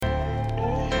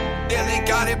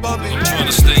got it bumping. I'm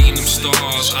tryna stay in them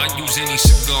stars, I use any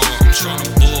cigar. I'm tryna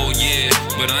ball, yeah,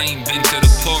 but I ain't been to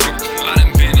the park. I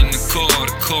done been in the car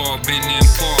been in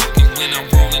park. And when I'm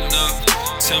rolling up,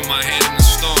 tell my head in the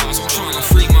stars. I'm tryna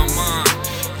free my mind,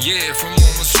 yeah, from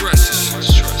all my stresses.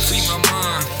 Free my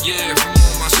mind, yeah, from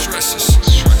all my stresses.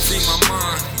 Free my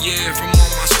mind, yeah, from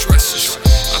all my stresses.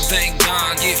 I thank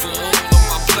God, yeah, for all of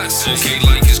my blessings. Okay,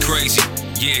 life is crazy,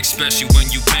 yeah, especially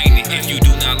when you paint it. If you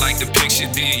do not like the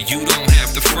picture, then you don't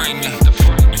have to frame it.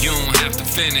 You don't have to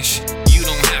finish, you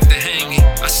don't have to hang it.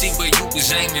 I see where you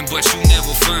was aiming, but you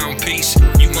never found peace.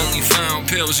 You only found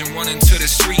pills and running to the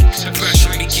street. The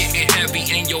pressure be getting heavy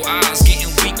and your eyes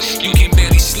getting weak. You can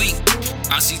barely sleep,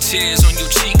 I see tears on your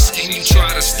cheeks. And you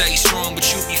try to stay strong, but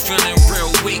you be feeling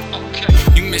real weak.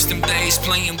 You miss them days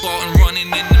playing ball and running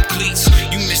in them cleats.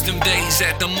 You miss them days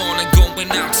at the morning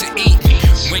going out to eat.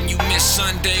 When you miss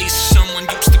Sundays, someone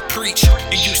used to preach.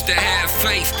 You used to have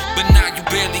faith, but now you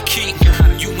barely keep.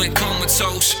 You went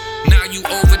comatose, now you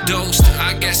overdosed.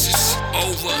 I guess it's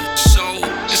over, so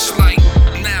it's like,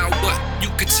 now what? You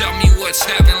could tell me what's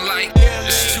heaven like.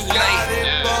 It's too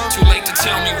late to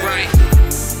tell me right.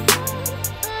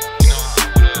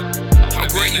 How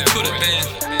great you could've been.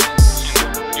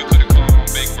 You could've called my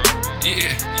big bro.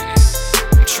 Yeah,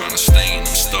 I'm tryna stay in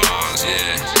them stars,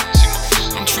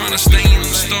 yeah. I'm tryna stay in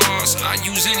them stars, I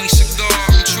use any cigar.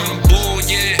 I'm tryna ball,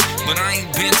 yeah, but I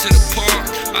ain't been to the park.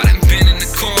 I done been in the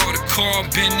car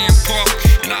been in park.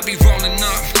 And I be rolling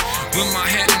up with my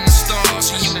head in the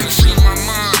stars. And you can free my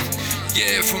mind,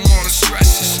 yeah, from all the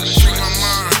stresses. Free my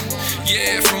mind,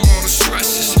 yeah, from all the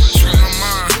stresses. Free my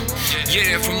mind,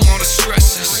 yeah, from all the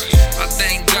stresses. I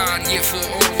thank God, yeah, for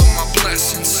all of my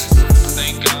blessings.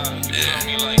 Thank God.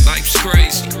 Yeah, life's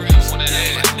crazy.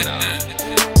 Yeah,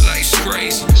 life's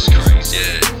crazy.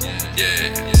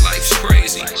 Yeah, life's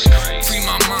crazy. Free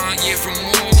my mind, yeah, from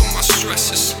all of my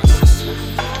stresses.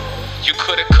 You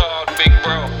could've called big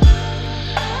bro.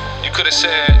 You could've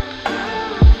said,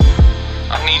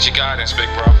 I need your guidance, big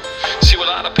bro. See, what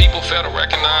a lot of people fail to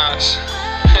recognize.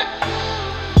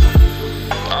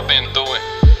 I've been through it.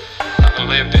 I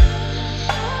lived it.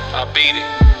 I beat it.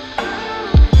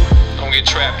 Don't get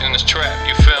trapped in this trap,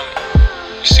 you feel me?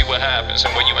 You see what happens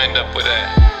and where you end up with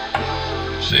that.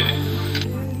 Shit.